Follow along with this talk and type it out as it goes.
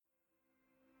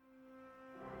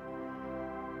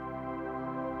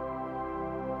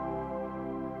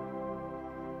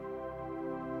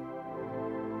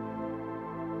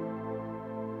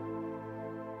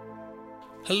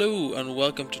Hello and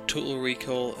welcome to Total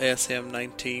Recall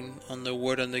SM19 on the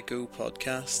Word on the Go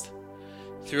podcast.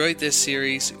 Throughout this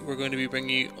series, we're going to be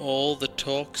bringing you all the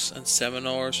talks and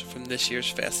seminars from this year's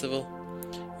festival.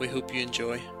 We hope you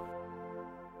enjoy.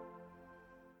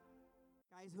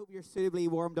 Guys, hope you're suitably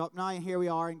warmed up now. Here we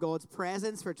are in God's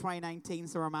presence for 2019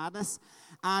 Summer Madness.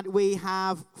 And we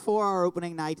have, for our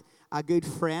opening night, a good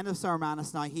friend of Summer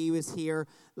Madness now. He was here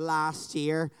last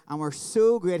year, and we're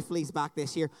so grateful he's back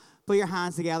this year. Put your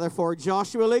hands together for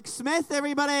Joshua Luke Smith,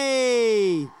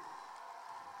 everybody.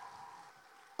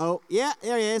 Oh, yeah,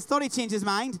 there he is. Thought he'd change his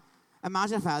mind.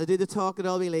 Imagine if I had to do the talk, it'd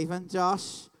all be leaving.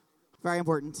 Josh, very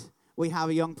important. We have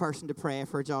a young person to pray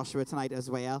for Joshua tonight as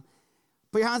well.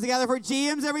 Put your hands together for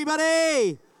James,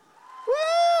 everybody.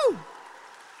 Woo!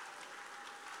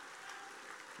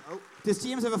 Oh, does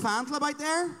James have a fan club out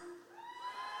there?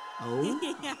 Oh.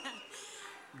 Yeah.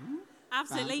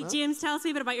 Absolutely. James, tell us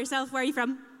a bit about yourself. Where are you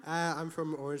from? I'm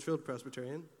from Orangefield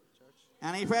Presbyterian Church.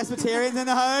 Any Presbyterians in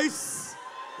the house?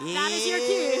 That is your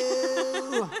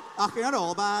cue. Oh, you're not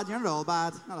all bad. You're not all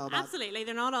bad. Not all bad. Absolutely.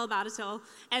 They're not all bad at all.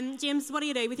 James, what do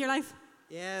you do with your life?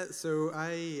 Yeah, so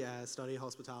I study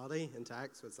hospitality in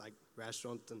tech, so it's like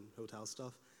restaurant and hotel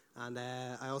stuff. And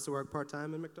I also work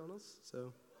part-time in McDonald's,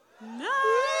 so... Nice!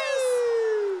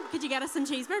 Could you get us some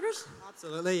cheeseburgers?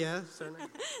 Absolutely, yeah, certainly.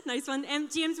 Nice one.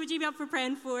 James, would you be up for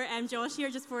praying for Josh here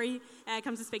just before he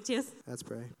comes to speak to us? Let's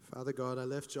pray. Father God, I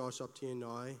lift Josh up to you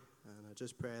now, and I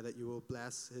just pray that you will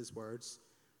bless his words,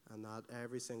 and that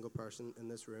every single person in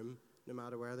this room, no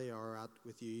matter where they are at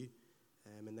with you,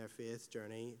 in their faith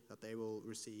journey, that they will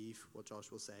receive what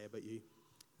Josh will say about you.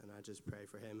 And I just pray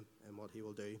for him and what he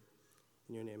will do.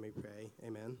 In your name we pray.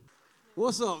 Amen.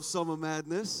 What's up, Summer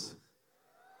Madness?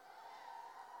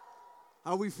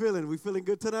 How we feeling? We feeling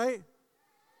good tonight?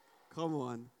 Come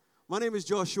on. My name is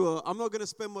Joshua. I'm not going to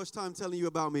spend much time telling you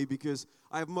about me because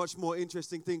I have much more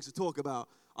interesting things to talk about.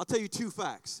 I'll tell you two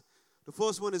facts. The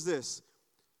first one is this.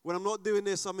 When I'm not doing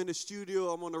this, I'm in the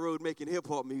studio, I'm on the road making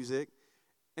hip-hop music.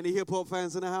 Any hip-hop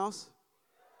fans in the house?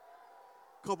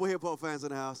 Couple hip-hop fans in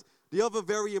the house. The other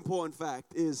very important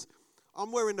fact is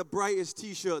I'm wearing the brightest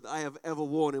T-shirt I have ever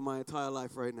worn in my entire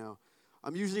life right now.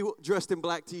 I'm usually dressed in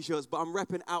black T-shirts, but I'm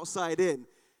repping Outside In.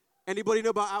 Anybody know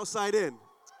about Outside In?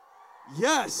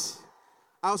 Yes.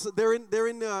 They're in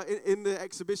the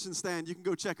exhibition stand. You can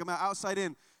go check them out. Outside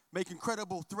In make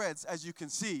incredible threads, as you can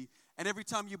see. And every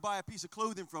time you buy a piece of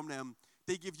clothing from them,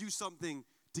 they give you something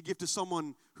to give to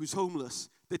someone who's homeless.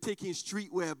 They're taking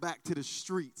streetwear back to the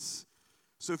streets.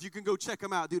 So if you can go check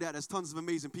them out, do that. There's tons of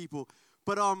amazing people.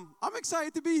 But I'm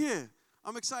excited to be here.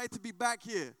 I'm excited to be back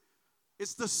here.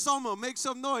 It's the summer. Make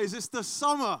some noise. It's the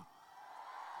summer.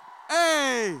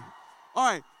 Hey!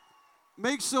 All right.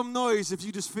 Make some noise if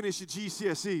you just finished your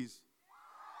GCSEs.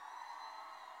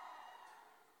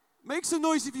 Make some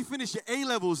noise if you finished your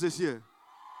A-levels this year.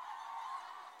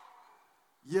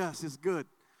 Yes, it's good.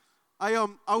 I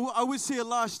was here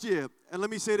last year, and let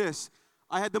me say this.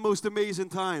 I had the most amazing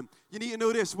time. You need to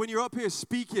know this. When you're up here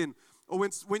speaking, or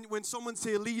when someone's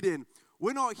here leading,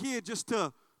 we're not here just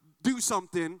to do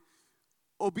something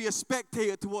or be a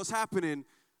spectator to what's happening.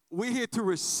 We're here to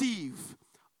receive.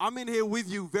 I'm in here with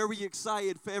you, very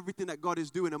excited for everything that God is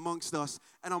doing amongst us,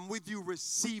 and I'm with you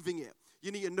receiving it.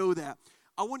 You need to know that.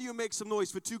 I want you to make some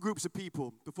noise for two groups of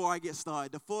people before I get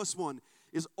started. The first one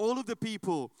is all of the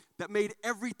people that made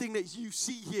everything that you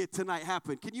see here tonight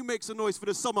happen. Can you make some noise for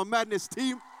the Summer Madness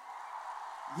team?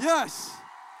 Yes.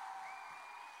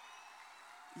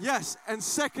 Yes, and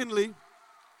secondly,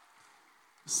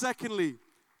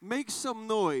 make some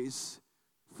noise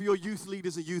for your youth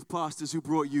leaders and youth pastors who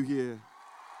brought you here.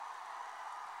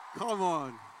 Come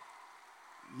on.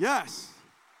 Yes.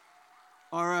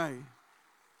 All right.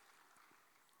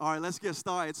 All right, let's get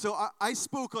started. So I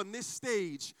spoke on this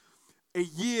stage a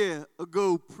year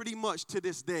ago, pretty much to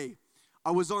this day.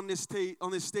 I was on this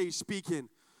stage speaking.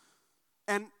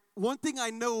 And one thing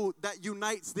I know that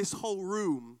unites this whole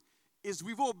room is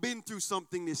we've all been through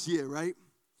something this year, right?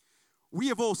 We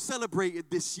have all celebrated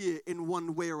this year in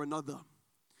one way or another.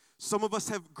 Some of us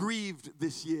have grieved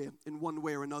this year in one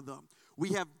way or another. We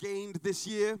have gained this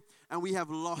year and we have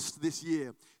lost this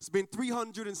year. It's been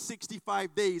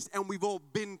 365 days and we've all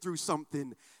been through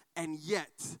something. And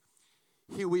yet,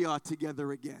 here we are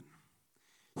together again.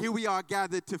 Here we are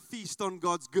gathered to feast on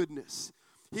God's goodness.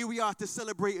 Here we are to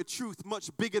celebrate a truth much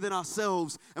bigger than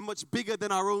ourselves and much bigger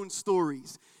than our own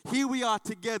stories. Here we are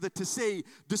together to say,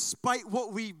 despite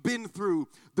what we've been through,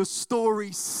 the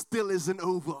story still isn't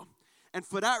over. And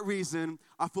for that reason,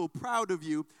 I feel proud of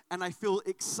you, and I feel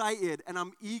excited, and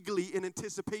I'm eagerly in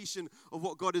anticipation of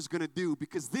what God is going to do,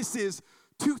 because this is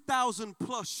 2,000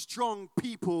 plus strong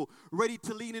people ready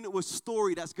to lean into a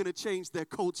story that's going to change their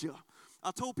culture.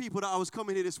 I told people that I was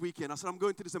coming here this weekend. I said, I'm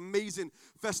going to this amazing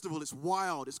festival. It's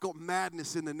wild. It's got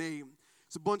madness in the name.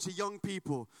 It's a bunch of young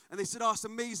people. And they said, oh, it's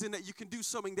amazing that you can do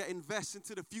something that invests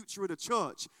into the future of the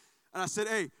church. And I said,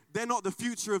 hey, they're not the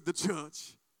future of the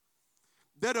church.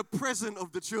 They're the present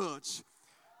of the church.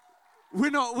 We're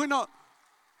not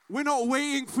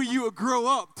waiting for you to grow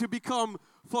up to become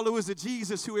followers of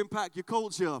Jesus who impact your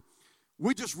culture.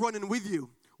 We're just running with you.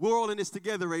 We're all in this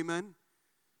together, amen?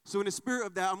 So in the spirit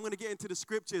of that, I'm going to get into the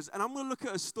scriptures, and I'm going to look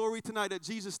at a story tonight that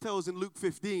Jesus tells in Luke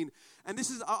 15. And this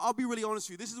is, I'll be really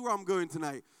honest with you, this is where I'm going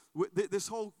tonight. This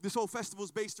whole festival is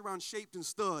based around Shaped and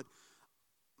Stirred.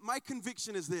 My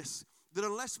conviction is this, that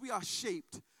unless we are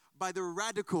shaped by the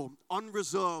radical,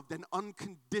 unreserved, and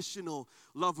unconditional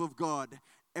love of God,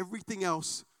 everything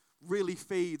else really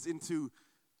fades into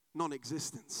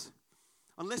non-existence.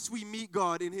 Unless we meet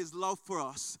God in his love for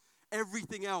us,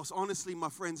 everything else, honestly, my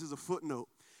friends, is a footnote.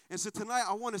 And so tonight,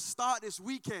 I want to start this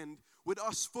weekend with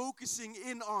us focusing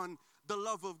in on the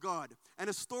love of God and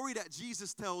a story that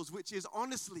Jesus tells, which is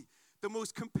honestly the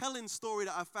most compelling story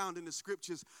that I've found in the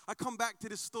scriptures. I come back to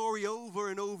this story over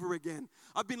and over again.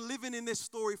 I've been living in this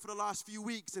story for the last few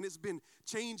weeks, and it's been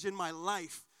changing my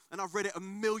life. And I've read it a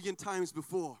million times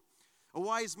before. A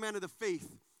wise man of the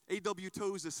faith, A.W.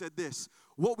 Tozer, said this: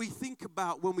 what we think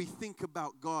about when we think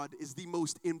about God is the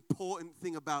most important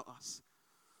thing about us.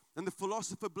 And the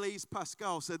philosopher Blaise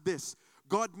Pascal said this: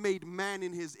 God made man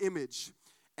in his image,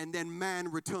 and then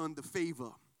man returned the favor.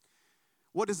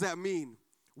 What does that mean?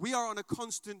 We are on a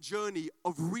constant journey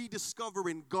of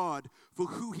rediscovering God for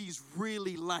who he's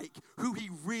really like, who he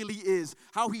really is,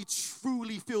 how he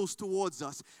truly feels towards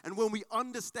us. And when we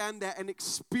understand that and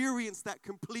experience that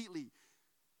completely,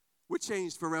 we're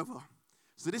changed forever.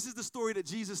 So this is the story that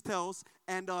Jesus tells,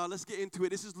 and let's get into it.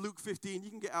 This is Luke 15. You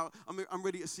can get out. I'm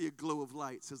ready to see a glow of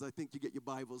lights as I think you get your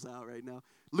Bibles out right now.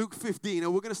 Luke 15,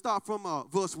 and we're going to start from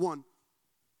verse 1.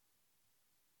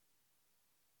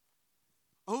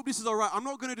 I hope this is all right. I'm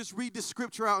not going to just read this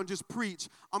scripture out and just preach.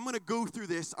 I'm going to go through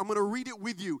this. I'm going to read it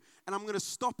with you, and I'm going to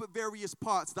stop at various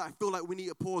parts that I feel like we need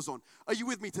to pause on. Are you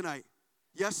with me tonight?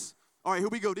 Yes? All right, here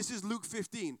we go. This is Luke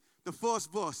 15. The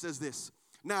first verse says this: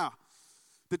 now,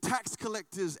 the tax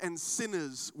collectors and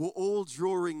sinners were all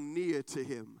drawing near to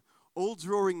him. All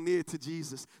drawing near to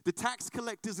Jesus. The tax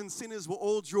collectors and sinners were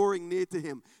all drawing near to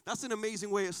him. That's an amazing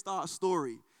way to start a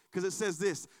story, because it says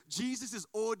this: Jesus'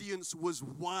 audience was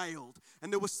wild.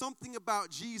 And there was something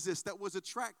about Jesus that was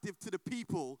attractive to the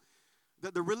people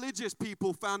that the religious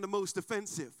people found the most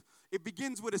offensive. It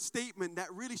begins with a statement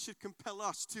that really should compel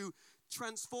us to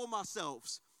transform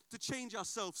ourselves, to change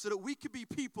ourselves, so that we could be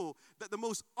people that the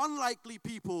most unlikely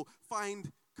people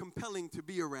find compelling to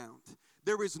be around.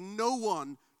 There is no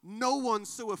one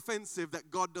so offensive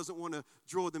that God doesn't want to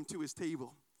draw them to his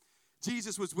table.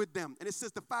 Jesus was with them, and it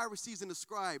says the Pharisees and the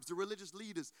scribes, the religious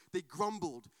leaders, they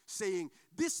grumbled, saying,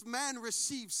 this man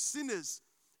receives sinners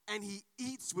and he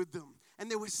eats with them. And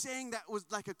they were saying that was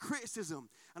like a criticism.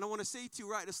 And I want to say to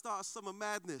you right at the start of Summer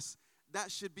Madness,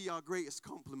 that should be our greatest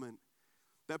compliment.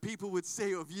 That people would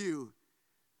say of you,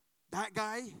 that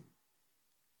guy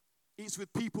eats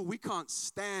with people we can't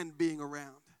stand being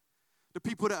around. The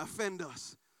people that offend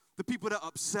us, the people that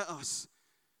upset us.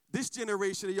 This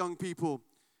generation of young people,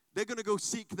 they're going to go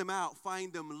seek them out,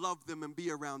 find them, love them, and be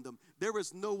around them. There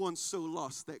is no one so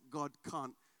lost that God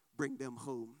can't bring them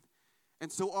home.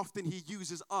 And so often he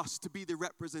uses us to be the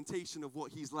representation of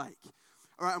what he's like.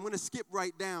 All right, I'm going to skip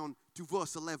right down to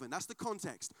verse 11. That's the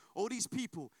context. All these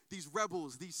people, these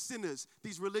rebels, these sinners,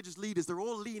 these religious leaders, they're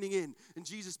all leaning in. And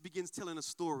Jesus begins telling a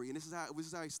story. And this is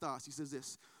how he starts. He says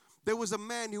this: there was a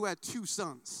man who had 2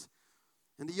 sons.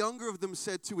 And the younger of them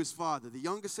said to his father,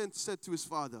 said to his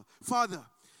father, Father,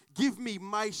 give me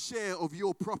my share of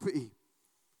your property.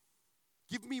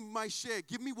 Give me my share.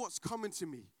 Give me what's coming to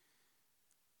me.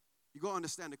 You got to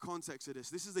understand the context of this.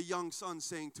 This is a young son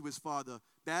saying to his father,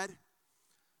 Dad,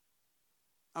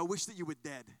 I wish that you were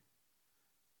dead.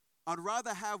 I'd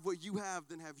rather have what you have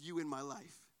than have you in my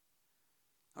life.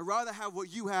 I'd rather have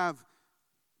what you have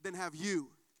than have you.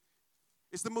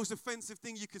 It's the most offensive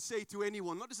thing you could say to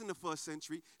anyone, not just in the first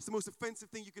century. It's the most offensive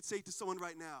thing you could say to someone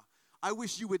right now. I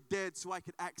wish you were dead so I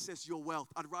could access your wealth.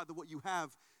 I'd rather what you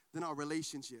have than our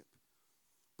relationship.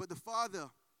 But the father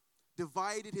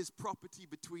divided his property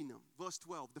between them. Verse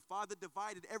 12, the father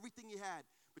divided everything he had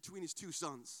between his 2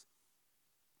 sons.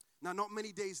 Now, not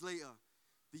many days later,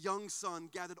 the young son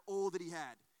gathered all that he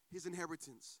had, his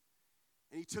inheritance.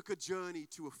 and he took a journey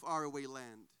to a faraway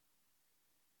land.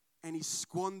 And he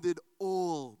squandered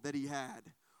all that he had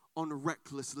on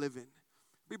reckless living.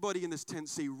 Everybody in this tent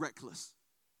say reckless.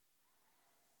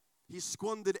 He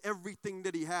squandered everything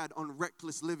that he had on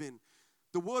reckless living.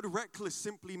 The word reckless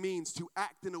simply means to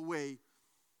act in a way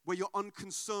where you're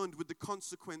unconcerned with the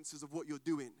consequences of what you're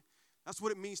doing. That's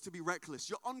what it means to be reckless.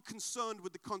 You're unconcerned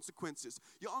with the consequences.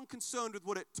 You're unconcerned with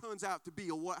what it turns out to be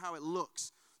or how it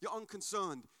looks. You're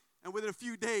unconcerned. And within a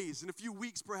few days, in a few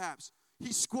weeks perhaps,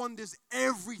 he squanders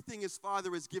everything his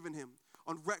father has given him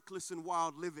on reckless and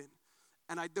wild living.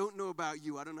 And I don't know about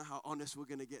you. I don't know how honest we're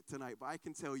going to get tonight, but I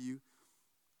can tell you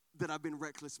that I've been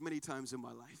reckless many times in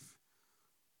my life.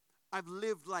 I've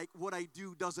lived like what I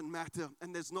do doesn't matter,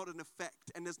 and there's not an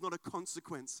effect, and there's not a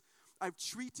consequence. I've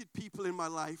treated people in my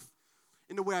life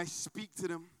in the way I speak to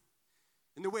them,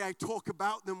 in the way I talk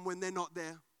about them when they're not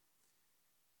there.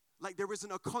 Like there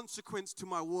isn't a consequence to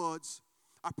my words.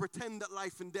 I pretend that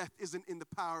life and death isn't in the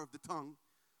power of the tongue.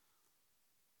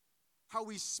 How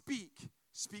we speaks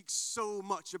so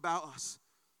much about us.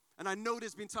 And I know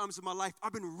there's been times in my life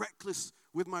I've been reckless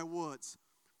with my words.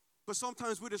 But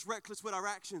sometimes we're just reckless with our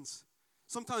actions.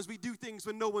 Sometimes we do things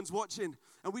when no one's watching.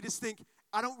 And we just think,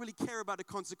 I don't really care about the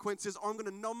consequences. Or I'm going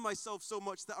to numb myself so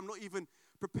much that I'm not even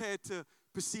prepared to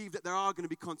perceive that there are going to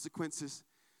be consequences.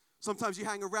 Sometimes you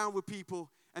hang around with people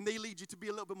and they lead you to be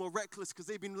a little bit more reckless because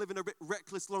they've been living a bit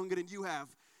reckless longer than you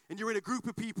have. And you're in a group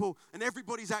of people and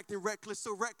everybody's acting reckless,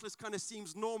 so reckless kind of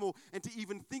seems normal. And to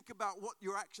even think about what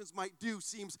your actions might do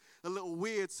seems a little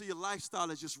weird, so your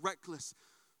lifestyle is just reckless.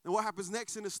 And what happens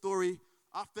next in the story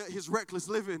after his reckless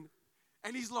living?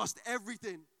 And he's lost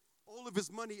everything, all of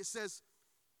his money. It says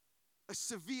a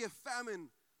severe famine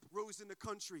rose in the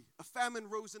country. A famine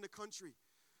rose in the country.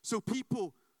 So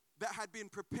people that had been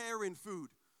preparing food,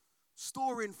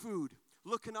 storing food,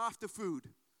 looking after food,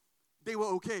 they were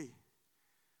okay.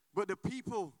 But the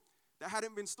people that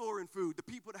hadn't been storing food, the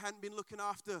people that hadn't been looking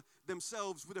after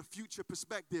themselves with a future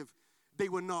perspective, they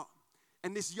were not.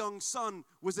 And this young son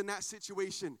was in that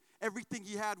situation. Everything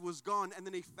he had was gone, and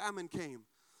then a famine came.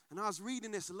 And I was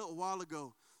reading this a little while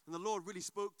ago, and the Lord really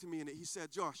spoke to me in it. He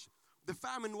said, Josh, the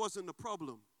famine wasn't the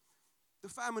problem. The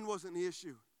famine wasn't the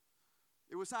issue.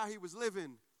 It was how he was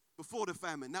living before the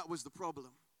famine. That was the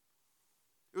problem.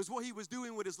 It was what he was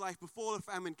doing with his life before the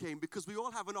famine came, because we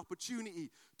all have an opportunity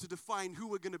to define who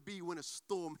we're going to be when a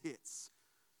storm hits.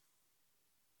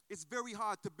 It's very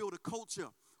hard to build a culture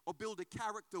or build a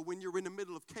character when you're in the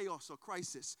middle of chaos or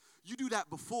crisis. You do that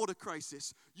before the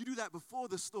crisis. You do that before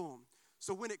the storm.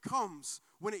 So when it comes,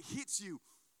 when it hits you,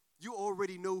 you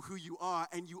already know who you are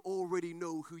and you already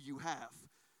know who you have.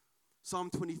 Psalm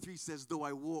 23 says, though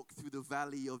I walk through the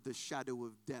valley of the shadow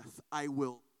of death, I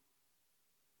will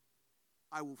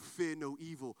fear no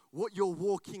evil. What you're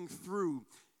walking through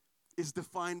is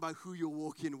defined by who you're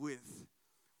walking with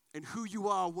and who you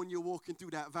are when you're walking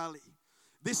through that valley.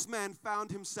 This man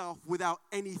found himself without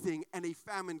anything, and a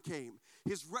famine came.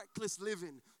 His reckless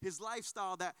living, his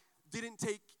lifestyle that didn't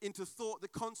take into thought the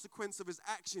consequence of his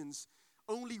actions,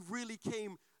 only really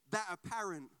came that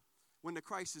apparent when the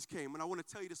crisis came. And I want to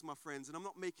tell you this, my friends, and I'm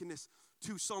not making this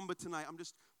too somber tonight. I'm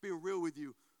just being real with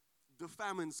you. The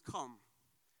famines come,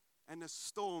 and the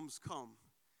storms come,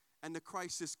 and the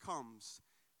crisis comes,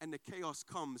 and the chaos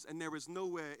comes, and there is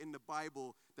nowhere in the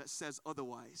Bible that says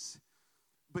otherwise.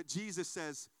 But Jesus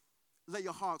says, let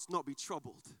your hearts not be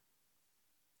troubled.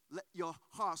 Let your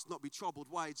hearts not be troubled.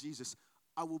 Why, Jesus?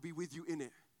 I will be with you in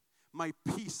it. My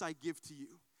peace I give to you.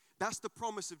 That's the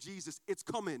promise of Jesus. It's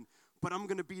coming, but I'm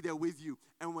going to be there with you.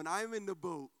 And when I'm in the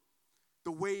boat,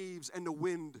 the waves and the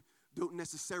wind don't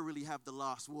necessarily have the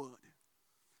last word.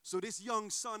 So this young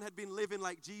son had been living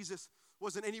like Jesus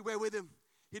wasn't anywhere with him.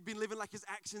 He'd been living like his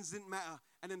actions didn't matter.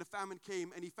 And then the famine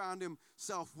came and he found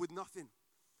himself with nothing.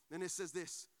 Then it says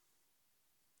this.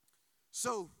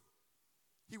 So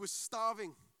he was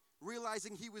starving,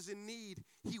 realizing he was in need.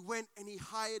 He went and he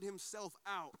hired himself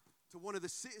out to one of the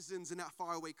citizens in that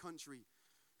faraway country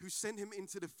who sent him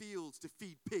into the fields to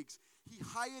feed pigs. He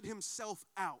hired himself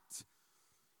out.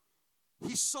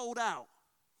 He sold out.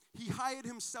 He hired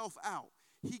himself out.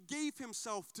 He gave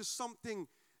himself to something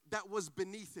that was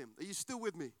beneath him. Are you still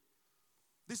with me?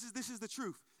 This is the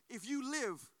truth. If you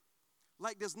live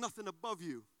like there's nothing above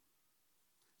you,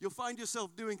 you'll find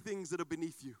yourself doing things that are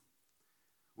beneath you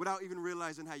without even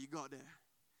realizing how you got there.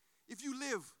 If you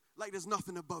live like there's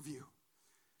nothing above you,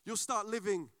 you'll start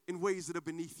living in ways that are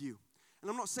beneath you.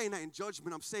 And I'm not saying that in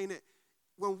judgment. I'm saying it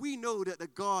when we know that the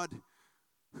God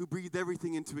who breathed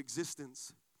everything into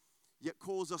existence, yet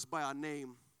calls us by our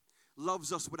name,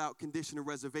 loves us without condition or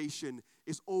reservation,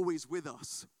 is always with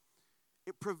us.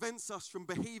 it prevents us from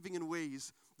behaving in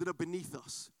ways that are beneath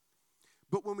us.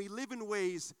 But when we live in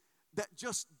ways that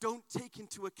just don't take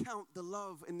into account the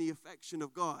love and the affection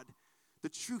of God, the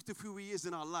truth of who he is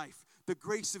in our life, the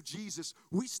grace of Jesus,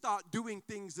 we start doing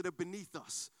things that are beneath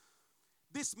us.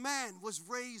 This man was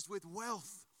raised with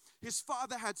wealth. His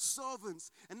father had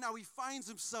servants, and now he finds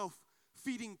himself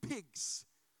feeding pigs.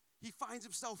 He finds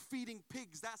himself feeding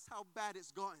pigs. That's how bad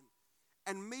it's gotten.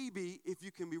 And maybe, if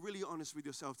you can be really honest with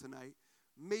yourself tonight,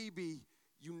 maybe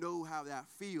you know how that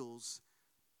feels.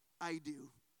 I do.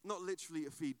 Not literally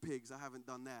to feed pigs. I haven't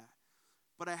done that.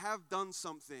 But I have done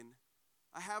something.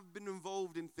 I have been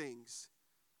involved in things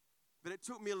that it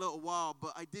took me a little while,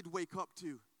 but I did wake up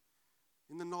to,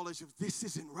 in the knowledge of this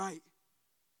isn't right.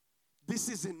 This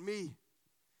isn't me.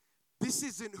 This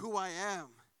isn't who I am.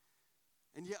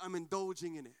 And yet I'm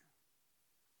indulging in it.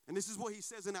 And this is what he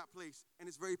says in that place, and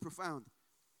it's very profound.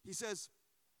 He says,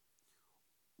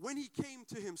 when he came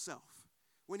to himself,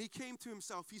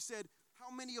 he said,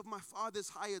 how many of my father's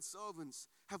hired servants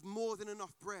have more than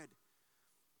enough bread?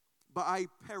 But I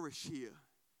perish here.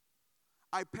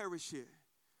 I perish here.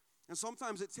 And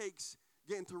sometimes it takes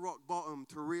getting to rock bottom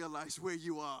to realize where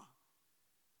you are.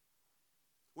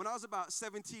 When I was about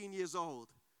 17 years old,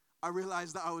 I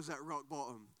realized that I was at rock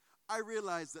bottom. I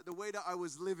realized that the way that I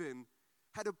was living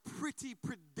had a pretty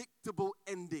predictable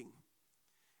ending.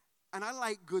 And I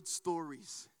like good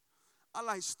stories. I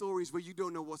like stories where you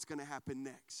don't know what's going to happen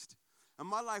next. And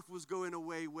my life was going a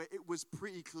way where it was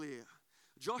pretty clear.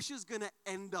 Josh is going to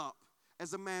end up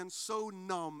as a man so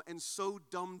numb and so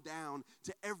dumbed down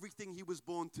to everything he was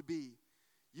born to be,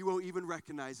 you won't even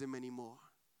recognize him anymore.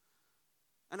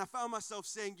 And I found myself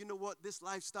saying, you know what, this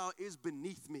lifestyle is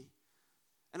beneath me.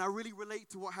 And I really relate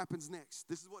to what happens next.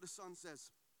 This is what the son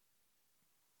says.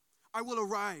 I will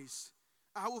arise.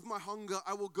 Out of my hunger,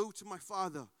 I will go to my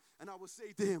father. And I will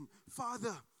say to him,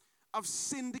 Father, I've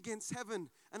sinned against heaven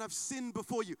and I've sinned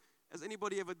before you. Has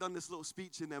anybody ever done this little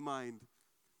speech in their mind?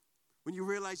 When you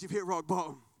realize you've hit rock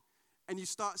bottom and you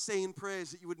start saying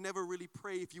prayers that you would never really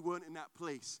pray if you weren't in that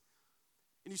place.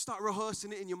 And you start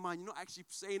rehearsing it in your mind. You're not actually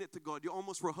saying it to God. You're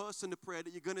almost rehearsing the prayer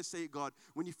that you're going to say to God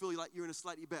when you feel like you're in a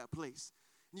slightly better place.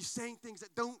 And you're saying things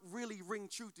that don't really ring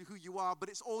true to who you are, but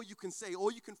it's all you can say,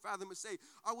 all you can fathom and say.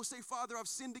 I will say, Father, I've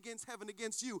sinned against heaven,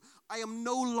 against you. I am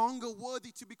no longer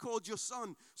worthy to be called your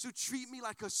son, so treat me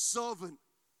like a servant.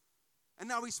 And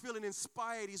now he's feeling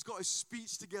inspired. He's got his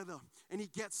speech together, and he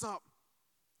gets up.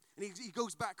 And he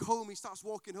goes back home. He starts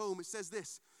walking home. It says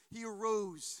this, he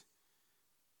arose,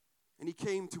 and he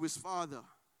came to his father.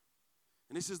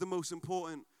 And this is the most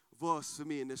important verse for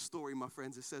me in this story, my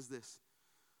friends. It says this.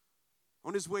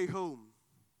 On his way home,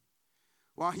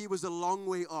 while he was a long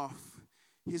way off,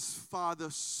 his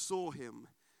father saw him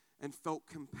and felt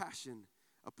compassion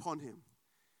upon him.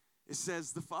 It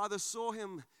says, the father saw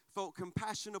him, felt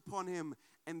compassion upon him,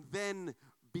 and then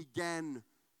began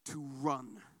to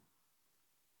run.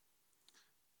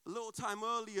 A little time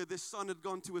earlier, this son had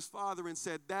gone to his father and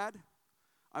said, Dad,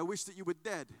 I wish that you were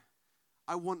dead.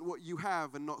 I want what you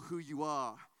have and not who you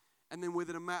are. And then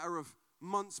within a matter of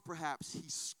months, perhaps, he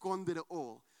squandered it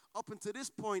all. Up until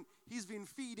this point, he's been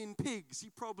feeding pigs.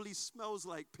 He probably smells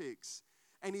like pigs.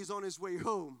 And he's on his way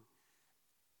home.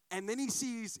 And then he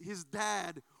sees his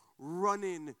dad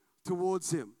running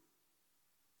towards him.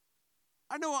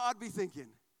 I know what I'd be thinking.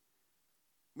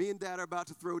 Me and Dad are about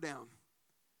to throw down.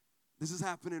 This is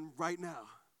happening right now.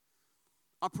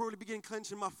 I'll probably begin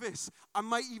clenching my fists. I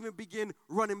might even begin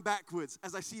running backwards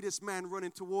as I see this man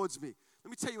running towards me. Let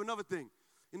me tell you another thing.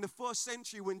 In the first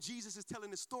century, when Jesus is telling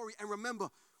the story, and remember,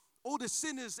 all the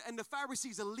sinners and the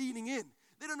Pharisees are leaning in.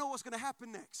 They don't know what's going to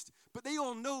happen next. But they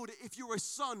all know that if you're a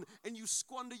son and you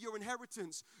squander your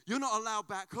inheritance, you're not allowed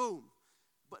back home.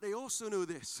 But they also know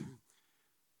this.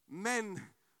 Men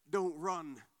don't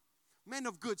run. Men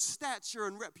of good stature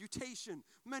and reputation,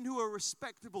 men who are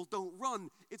respectable don't run.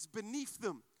 It's beneath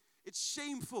them. It's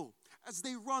shameful. As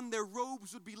they run, their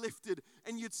robes would be lifted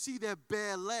and you'd see their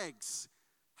bare legs.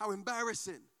 How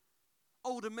embarrassing.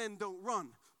 Older men don't run.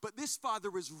 But this father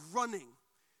is running.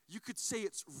 You could say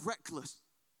it's reckless.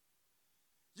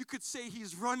 You could say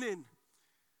he's running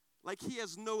like he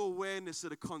has no awareness of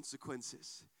the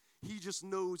consequences. He just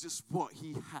knows it's what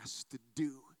he has to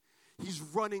do. He's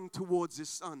running towards his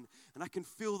son. And I can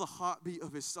feel the heartbeat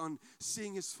of his son,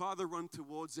 seeing his father run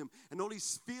towards him. And all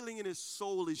he's feeling in his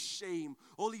soul is shame.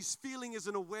 All he's feeling is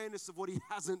an awareness of what he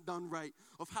hasn't done right,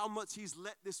 of how much he's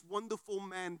let this wonderful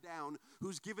man down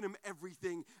who's given him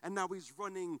everything, and now he's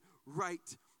running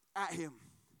right at him.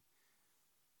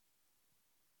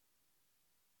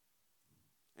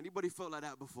 Anybody felt like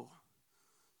that before?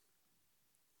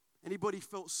 Anybody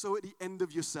felt so at the end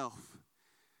of yourself?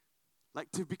 Like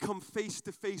to become face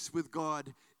to face with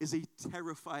God is a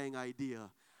terrifying idea.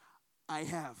 I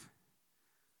have.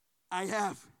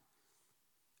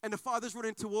 And the father's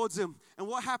running towards him. And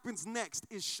what happens next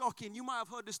is shocking. You might have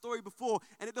heard the story before,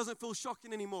 and it doesn't feel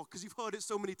shocking anymore because you've heard it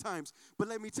so many times. But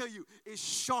let me tell you, it's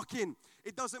shocking.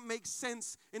 It doesn't make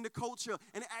sense in the culture,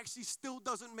 and it actually still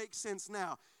doesn't make sense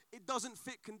now. It doesn't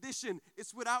fit condition.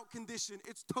 It's without condition.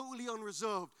 It's totally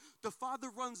unreserved. The father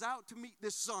runs out to meet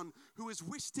this son who has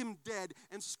wished him dead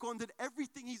and squandered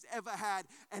everything he's ever had.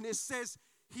 And it says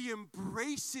he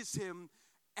embraces him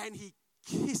and he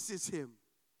kisses him.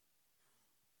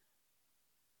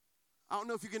 I don't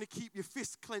know if you're going to keep your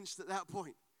fist clenched at that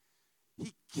point.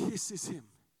 He kisses him.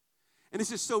 And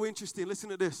this is so interesting. Listen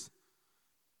to this.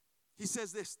 He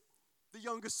says this. The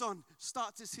younger son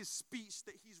starts his speech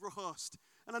that he's rehearsed.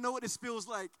 And I know what this feels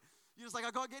like. You're just like,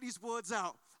 I got to get these words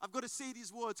out. I've got to say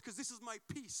these words because this is my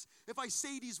peace. If I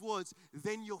say these words,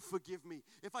 then you'll forgive me.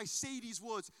 If I say these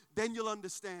words, then you'll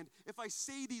understand. If I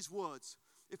say these words,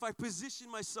 if I position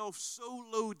myself so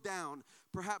low down,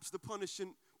 perhaps the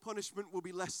punishment will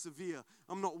be less severe.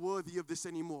 I'm not worthy of this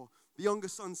anymore. The younger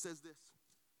son says this.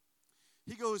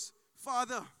 He goes,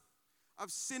 Father,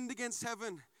 I've sinned against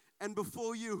heaven and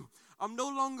before you. I'm no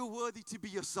longer worthy to be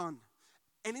your son.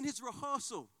 And in his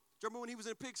rehearsal, do you remember when he was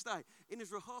in a pigsty? In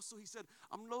his rehearsal, he said,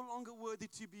 I'm no longer worthy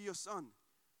to be your son.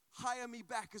 Hire me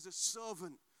back as a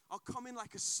servant. I'll come in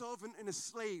like a servant and a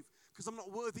slave because I'm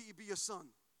not worthy to be your son.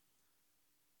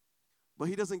 But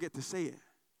he doesn't get to say it.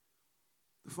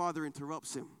 The father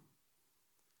interrupts him.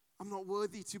 I'm not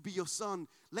worthy to be your son.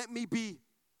 Let me be.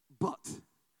 But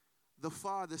the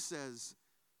father says,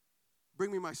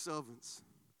 bring me my servants.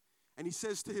 And he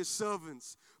says to his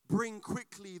servants, bring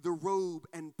quickly the robe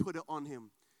and put it on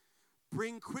him.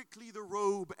 Bring quickly the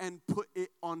robe and put it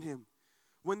on him.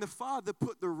 When the father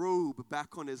put the robe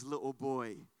back on his little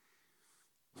boy,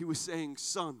 he was saying,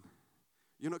 son,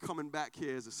 you're not coming back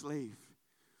here as a slave.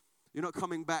 You're not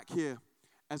coming back here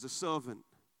as a servant.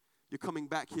 You're coming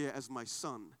back here as my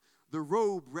son. The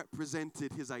robe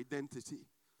represented his identity.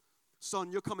 Son,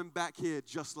 you're coming back here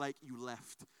just like you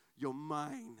left. You're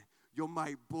mine. You're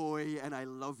my boy, and I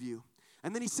love you.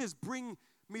 And then he says, bring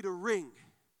me the ring.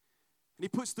 And he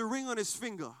puts the ring on his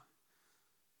finger.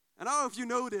 And I don't know if you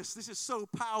know this. This is so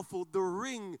powerful. The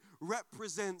ring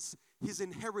represents his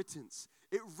inheritance.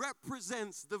 It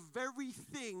represents the very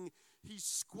thing he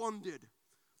squandered.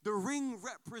 The ring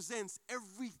represents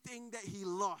everything that he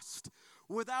lost.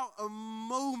 Without a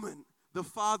moment, the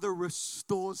father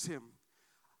restores him.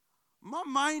 My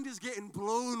mind is getting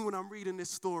blown when I'm reading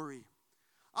this story.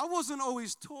 I wasn't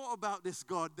always taught about this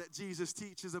God that Jesus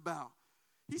teaches about.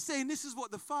 He's saying this is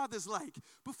what the Father's like.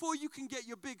 Before you can get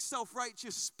your big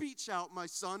self-righteous speech out, my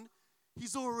son,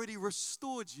 he's already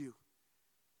restored you.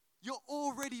 You're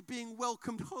already being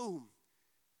welcomed home.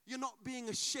 You're not being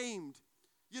ashamed.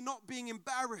 You're not being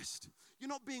embarrassed. You're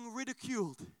not being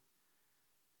ridiculed.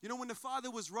 You know, when the Father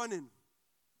was running,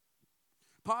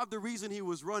 part of the reason he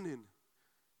was running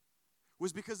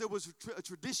was because there was a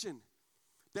tradition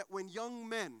that when young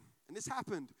men, and this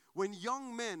happened, when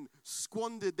young men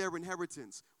squandered their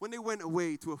inheritance, when they went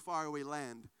away to a faraway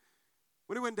land,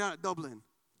 when they went down to Dublin,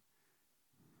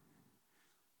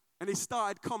 and they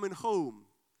started coming home,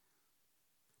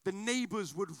 the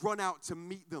neighbors would run out to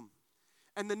meet them.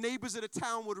 And the neighbors of the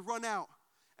town would run out,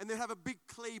 and they'd have a big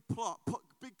clay pot.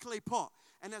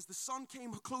 And as the son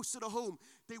came closer to home,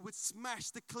 they would smash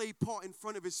the clay pot in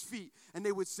front of his feet, and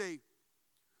they would say,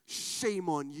 shame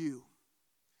on you.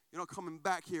 You're not coming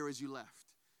back here as you left.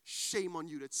 Shame on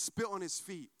you. They'd spit on his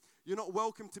feet. You're not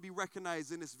welcome to be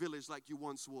recognized in this village like you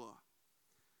once were.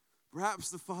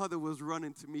 Perhaps the father was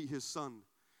running to meet his son,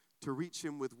 to reach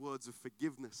him with words of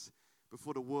forgiveness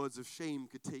before the words of shame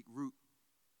could take root.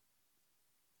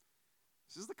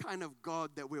 This is the kind of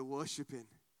God that we're worshiping.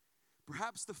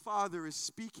 Perhaps the Father is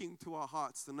speaking to our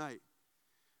hearts tonight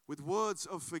with words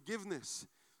of forgiveness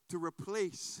to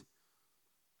replace,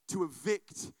 to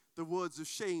evict the words of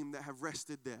shame that have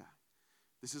rested there.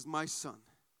 This is my son.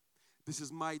 This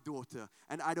is my daughter.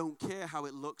 And I don't care how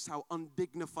it looks, how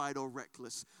undignified or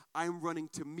reckless. I'm running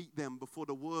to meet them before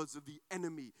the words of the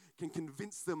enemy can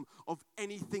convince them of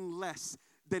anything less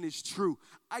than is true.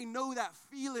 I know that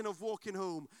feeling of walking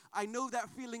home. I know that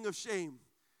feeling of shame.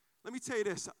 Let me tell you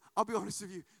this. I'll be honest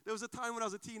with you. There was a time when I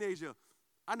was a teenager.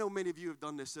 I know many of you have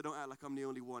done this, so don't act like I'm the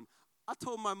only one. I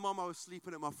told my mom I was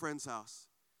sleeping at my friend's house.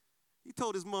 He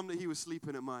told his mom that he was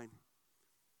sleeping at mine.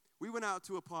 We went out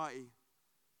to a party.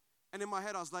 And in my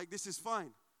head, I was like, this is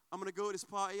fine. I'm going to go to this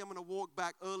party. I'm going to walk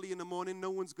back early in the morning. No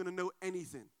one's going to know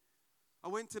anything. I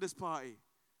went to this party.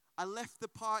 I left the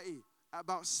party at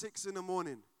about 6 in the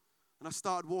morning, and I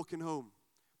started walking home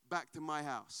back to my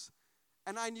house.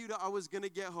 And I knew that I was going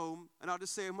to get home, and I'll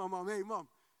just say to my mom, hey, Mom,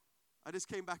 I just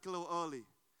came back a little early.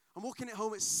 I'm walking at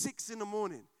home at 6 in the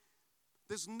morning.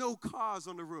 There's no cars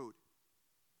on the road.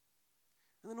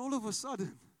 And then all of a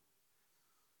sudden,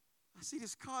 I see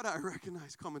this car that I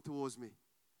recognize coming towards me.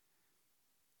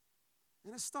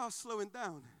 And it starts slowing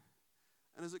down.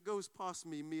 And as it goes past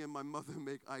me, me and my mother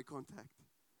make eye contact.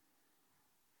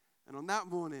 And on that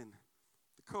morning,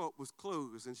 the co-op was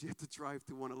closed, and she had to drive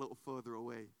to one a little further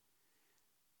away.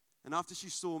 And after she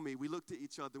saw me, we looked at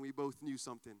each other, and we both knew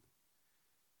something.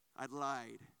 I'd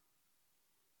lied.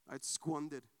 I'd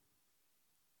squandered.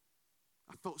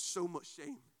 I felt so much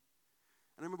shame.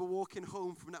 And I remember walking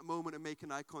home from that moment and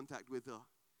making eye contact with her.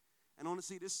 And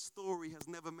honestly, this story has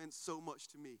never meant so much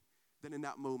to me than in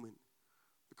that moment.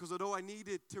 Because although I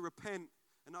needed to repent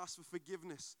and ask for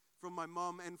forgiveness from my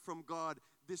mom and from God,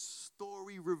 this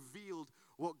story revealed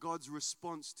what God's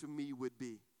response to me would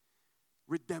be.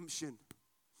 Redemption.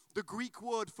 The Greek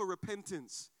word for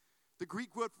repentance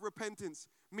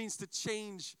means to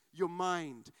change your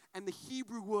mind. And the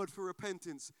Hebrew word for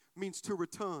repentance means to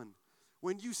return.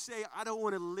 When you say, I don't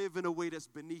want to live in a way that's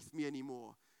beneath me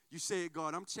anymore, you say,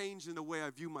 God, I'm changing the way I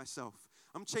view myself.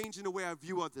 I'm changing the way I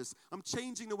view others. I'm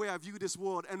changing the way I view this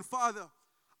world. And Father,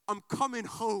 I'm coming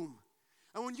home.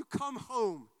 And when you come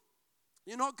home,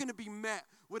 you're not going to be met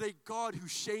with a God who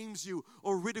shames you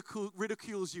or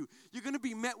ridicules you. You're going to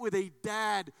be met with a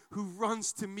dad who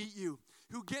runs to meet you,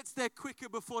 who gets there quicker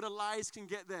before the lies can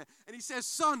get there. And he says,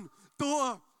 son,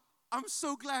 daughter, I'm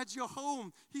so glad you're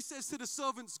home. He says to the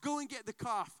servants, go and get the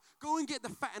calf. Go and get the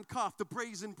fattened calf, the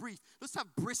braised beef. Let's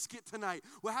have brisket tonight.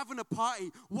 We're having a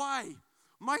party. Why?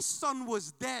 My son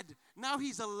was dead. Now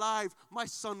he's alive. My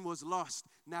son was lost.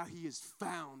 Now he is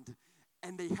found.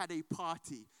 And they had a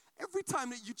party. Every time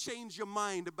that you change your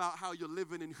mind about how you're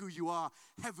living and who you are,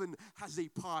 heaven has a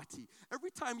party.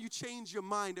 Every time you change your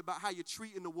mind about how you're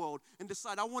treating the world and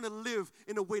decide, I want to live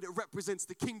in a way that represents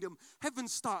the kingdom, heaven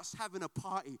starts having a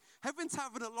party. Heaven's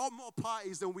having a lot more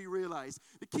parties than we realize.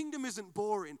 The kingdom isn't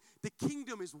boring. The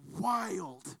kingdom is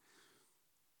wild.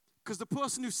 Because the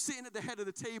person who's sitting at the head of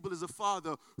the table is a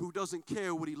father who doesn't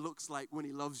care what he looks like when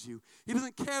he loves you. He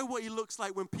doesn't care what he looks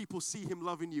like when people see him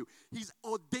loving you. He's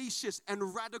audacious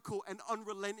and radical and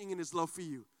unrelenting in his love for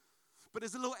you. But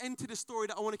there's a little end to the story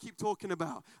that I want to keep talking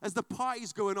about. As the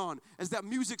party's going on, as that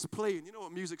music's playing, you know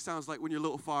what music sounds like when you're a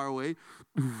little far away?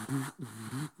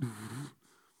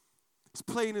 It's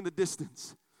playing in the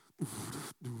distance.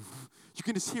 You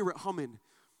can just hear it humming.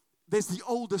 There's the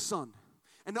older son.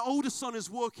 And the older son is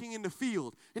working in the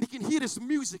field. And he can hear this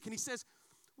music. And he says,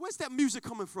 where's that music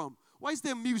coming from? Why is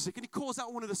there music? And he calls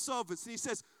out one of the servants. And he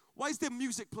says, why is there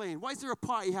music playing? Why is there a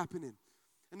party happening?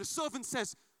 And the servant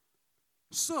says,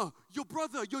 sir, your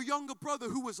brother, your younger brother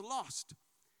who was lost,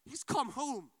 he's come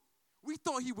home. We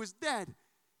thought he was dead.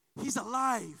 He's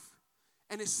alive.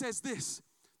 And it says this,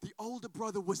 the older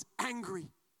brother was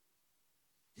angry.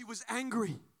 He was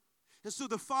angry. And so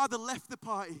the father left the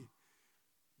party.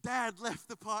 Dad left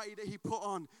the party that he put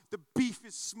on. The beef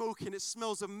is smoking. It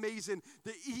smells amazing.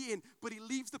 They're eating. But he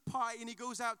leaves the party and he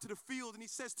goes out to the field and he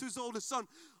says to his older son,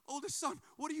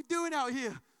 what are you doing out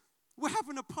here? We're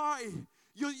having a party.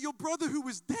 Your brother who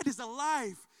was dead is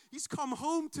alive. He's come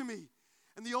home to me.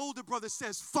 And the older brother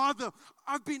says, Father,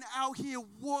 I've been out here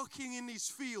working in these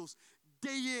fields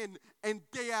day in and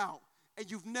day out. And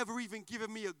you've never even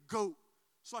given me a goat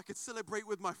so I could celebrate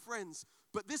with my friends.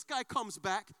 But this guy comes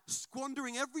back,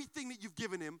 squandering everything that you've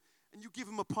given him, and you give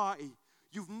him a party.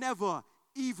 You've never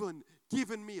even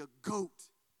given me a goat.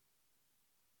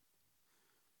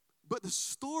 But the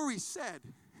story said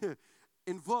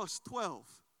in verse 12,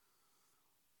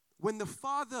 when the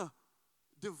father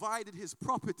divided his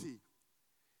property,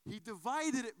 he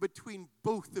divided it between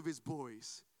both of his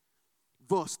boys.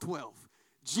 Verse 12.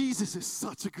 Jesus is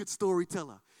such a good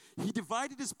storyteller. He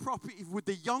divided his property with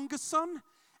the younger son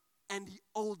and the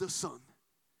older son.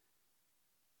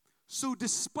 So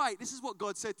this is what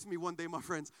God said to me one day, my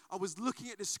friends. I was looking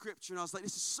at the scripture and I was like,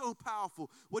 this is so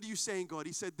powerful. What are you saying, God?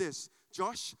 He said this,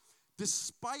 Josh,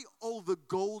 despite all the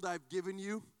gold I've given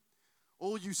you,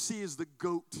 all you see is the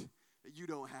goat that you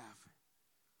don't have.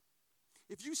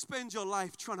 If you spend your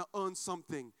life trying to earn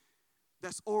something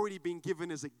that's already been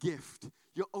given as a gift,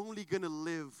 you're only going to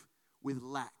live with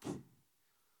lack.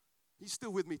 You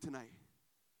still with me tonight?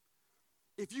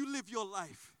 If you live your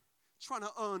life trying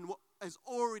to earn what has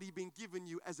already been given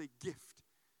you as a gift,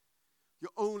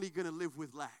 you're only going to live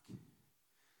with lack. And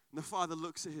the father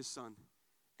looks at his son,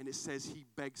 and it says he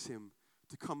begs him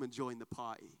to come and join the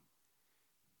party.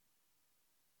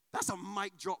 That's a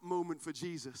mic drop moment for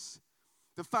Jesus.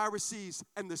 The Pharisees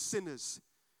and the sinners.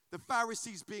 The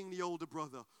Pharisees being the older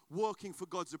brother, working for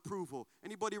God's approval.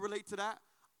 Anybody relate to that?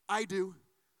 I do.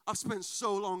 I've spent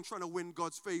so long trying to win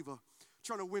God's favor,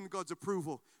 trying to win God's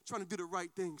approval, trying to do the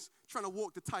right things, trying to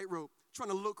walk the tightrope, trying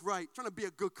to look right, trying to be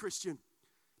a good Christian.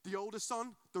 The older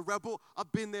son, the rebel,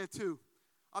 I've been there too.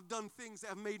 I've done things that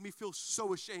have made me feel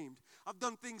so ashamed. I've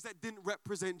done things that didn't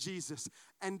represent Jesus.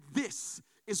 And this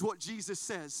is what Jesus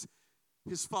says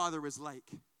his Father is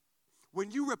like. When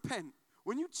you repent,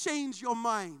 when you change your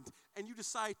mind and you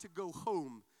decide to go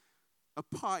home, a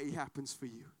party happens for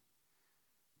you.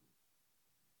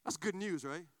 That's good news,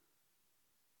 right?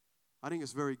 I think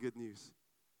it's very good news.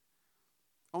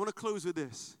 I want to close with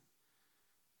this.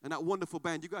 And that wonderful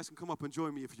band, you guys can come up and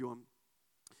join me if you want.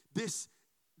 This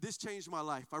changed my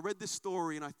life. I read this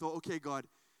story and I thought, okay, God,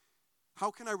 how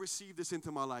can I receive this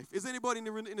into my life? Is there anybody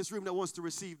in this room that wants to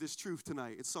receive this truth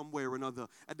tonight in some way or another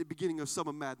at the beginning of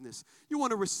Summer Madness? You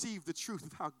want to receive the truth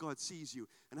of how God sees you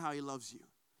and how he loves you.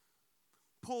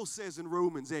 Paul says in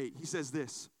Romans 8, he says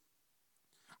this,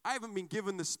 I haven't been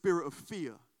given the spirit of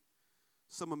fear.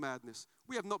 Summer Madness.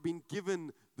 We have not been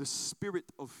given the spirit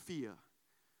of fear.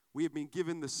 We have been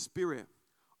given the spirit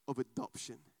of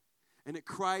adoption. And it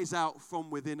cries out from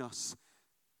within us,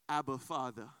 Abba,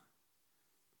 Father.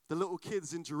 The little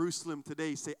kids in Jerusalem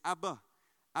today say, Abba,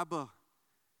 Abba.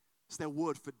 It's their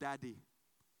word for daddy.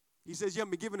 He says, you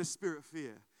haven't been given a spirit of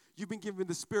fear. You've been given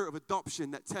the spirit of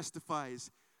adoption that testifies,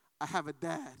 I have a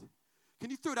dad. Can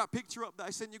you throw that picture up that I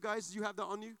sent you guys? Do you have that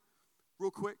on you?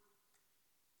 Real quick.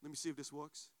 Let me see if this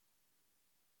works.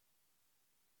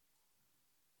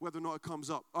 Whether or not it comes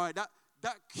up. All right,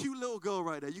 that cute little girl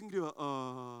right there, you can do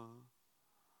a,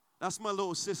 That's my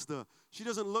little sister. She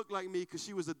doesn't look like me because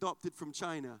she was adopted from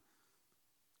China.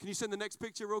 Can you send the next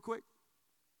picture real quick?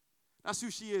 That's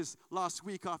who she is last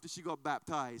week after she got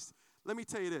baptized. Let me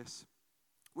tell you this.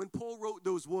 When Paul wrote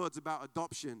those words about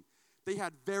adoption, they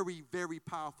had very, very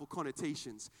powerful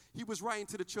connotations. He was writing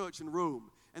to the church in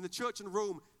Rome, and the church in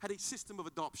Rome had a system of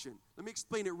adoption. Let me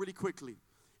explain it really quickly.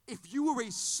 If you were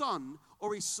a son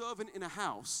or a servant in a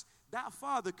house, that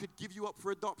father could give you up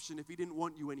for adoption if he didn't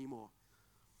want you anymore.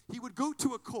 He would go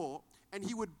to a court, and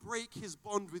he would break his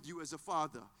bond with you as a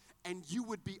father, and you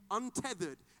would be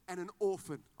untethered and an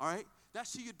orphan, all right?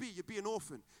 That's who you'd be. You'd be an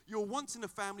orphan. You were once in a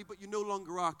family, but you no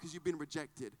longer are because you've been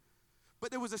rejected.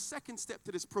 But there was a second step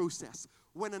to this process.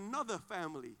 When another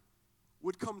family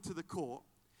would come to the court,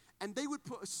 and they would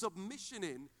put a submission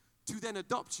in to then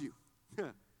adopt you.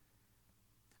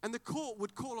 And the court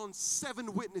would call on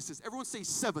 7 witnesses. Everyone say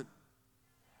 7.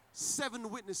 7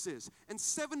 witnesses. And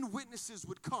 7 witnesses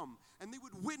would come, and they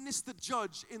would witness the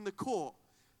judge in the court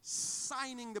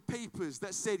signing the papers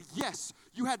that said, yes,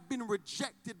 you had been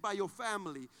rejected by your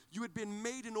family. You had been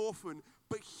made an orphan.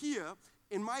 But here,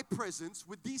 in my presence,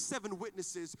 with these 7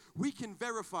 witnesses, we can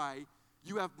verify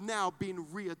you have now been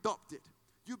readopted.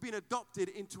 You've been adopted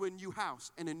into a new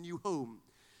house and a new home.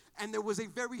 And there was a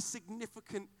very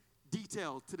significant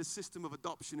detail to the system of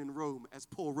adoption in Rome as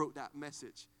Paul wrote that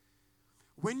message.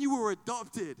 When you were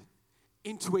adopted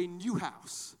into a new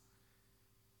house,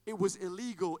 it was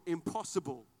illegal,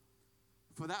 impossible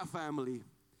for that family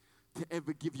to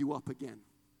ever give you up again.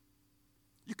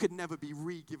 You could never be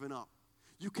re-given up.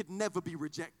 You could never be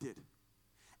rejected.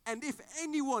 And if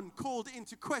anyone called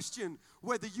into question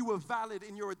whether you were valid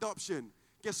in your adoption,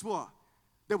 guess what?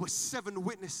 There were 7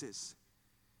 witnesses.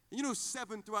 And you know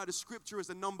 7 throughout the scripture is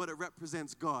a number that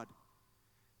represents God.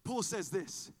 Paul says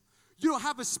this, you don't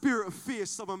have a spirit of fear,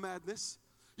 Summer Madness.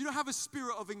 You don't have a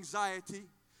spirit of anxiety.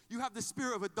 You have the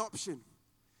spirit of adoption.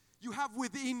 You have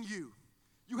within you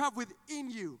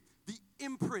the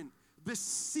imprint, the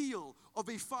seal of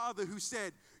a father who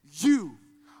said, you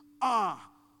are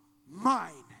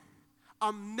mine.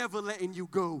 I'm never letting you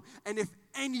go. And if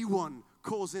anyone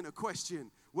calls in a question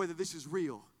whether this is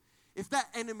real, if that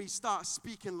enemy starts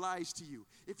speaking lies to you,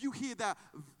 if you hear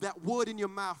that word in your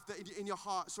mouth, in your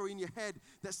heart, sorry, in your head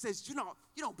that says, you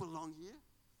don't belong here.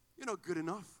 You're not good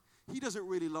enough. He doesn't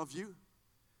really love you.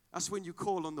 That's when you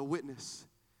call on the witness.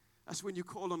 That's when you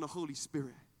call on the Holy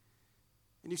Spirit.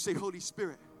 And you say, Holy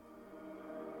Spirit,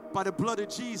 by the blood of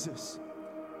Jesus,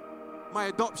 my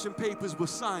adoption papers were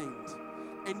signed.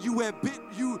 And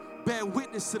you bear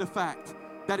witness to the fact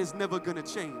that it's never going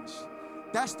to change.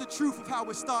 That's the truth of how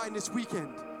we're starting this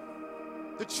weekend.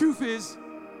 The truth is,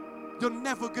 you're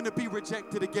never going to be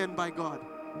rejected again by God.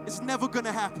 It's never going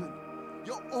to happen.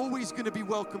 You're always going to be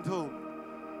welcomed home.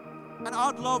 And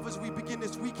I'd love, as we begin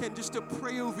this weekend, just to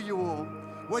pray over you all,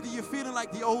 whether you're feeling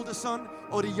like the older son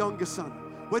or the younger son,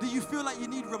 whether you feel like you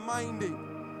need reminding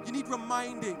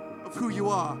of who you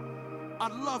are.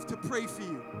 I'd love to pray for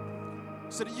you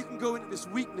so that you can go into this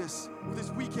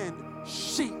weekend,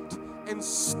 shaped and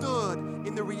stirred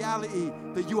in the reality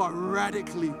that you are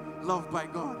radically loved by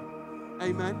God.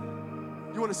 Amen.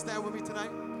 You want to stand with me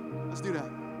tonight? Let's do that.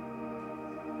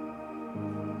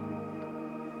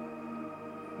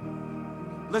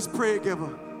 Let's pray together.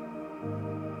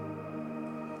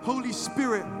 Holy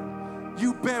Spirit,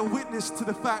 you bear witness to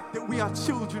the fact that we are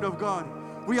children of God.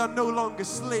 We are no longer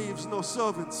slaves nor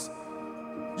servants.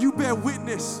 You bear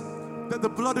witness that the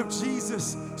blood of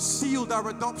Jesus sealed our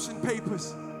adoption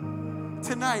papers.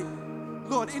 Tonight,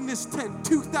 Lord, in this tent,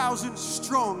 2,000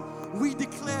 strong, we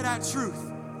declare that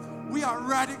truth. We are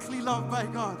radically loved by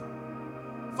God.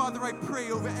 Father, I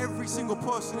pray over every single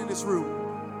person in this room,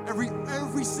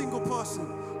 every single person,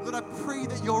 Lord, I pray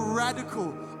that your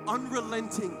radical,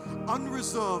 unrelenting,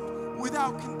 unreserved,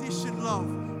 without condition love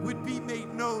would be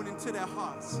made known into their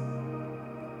hearts.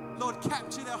 Lord,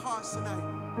 capture their hearts tonight.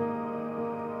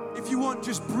 If you want,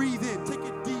 just breathe in. Take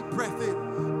a deep breath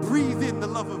in. Breathe in the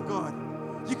love of God.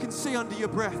 You can say under your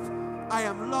breath, I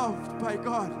am loved by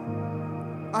God.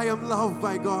 I am loved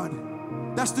by God.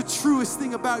 That's the truest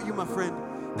thing about you, my friend.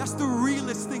 That's the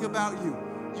realest thing about you.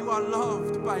 You are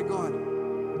loved by God.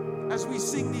 As we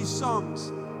sing these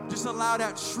songs, just allow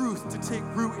that truth to take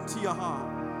root into your heart.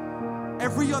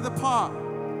 Every other part,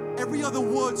 every other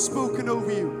word spoken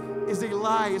over you is a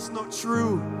lie. It's not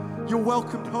true. You're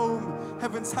welcomed home.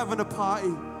 Heaven's having a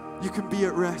party. You can be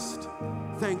at rest.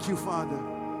 Thank you, Father.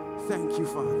 Thank you,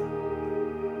 Father.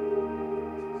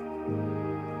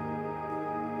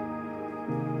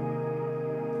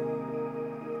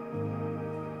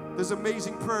 There's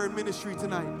amazing prayer and ministry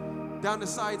tonight. Down the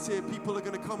sides here, people are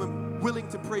going to come and willing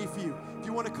to pray for you. If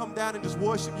you want to come down and just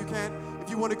worship, you can. If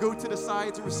you want to go to the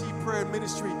sides and receive prayer and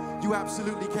ministry, you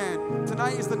absolutely can.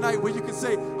 Tonight is the night where you can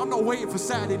say, I'm not waiting for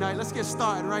Saturday night. Let's get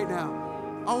started right now.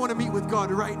 I want to meet with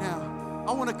God right now.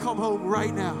 I want to come home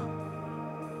right now.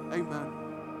 Amen.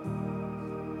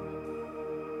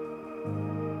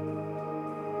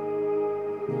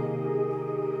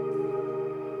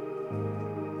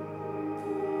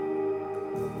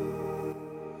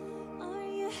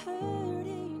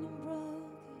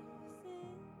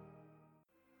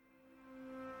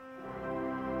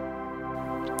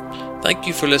 Thank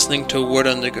you for listening to Word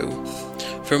on the Go.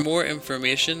 For more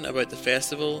information about the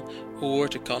festival or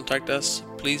to contact us,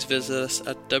 please visit us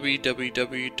at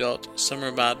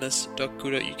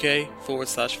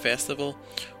www.summermadness.co.uk/festival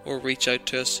or reach out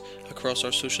to us across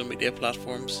our social media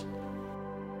platforms.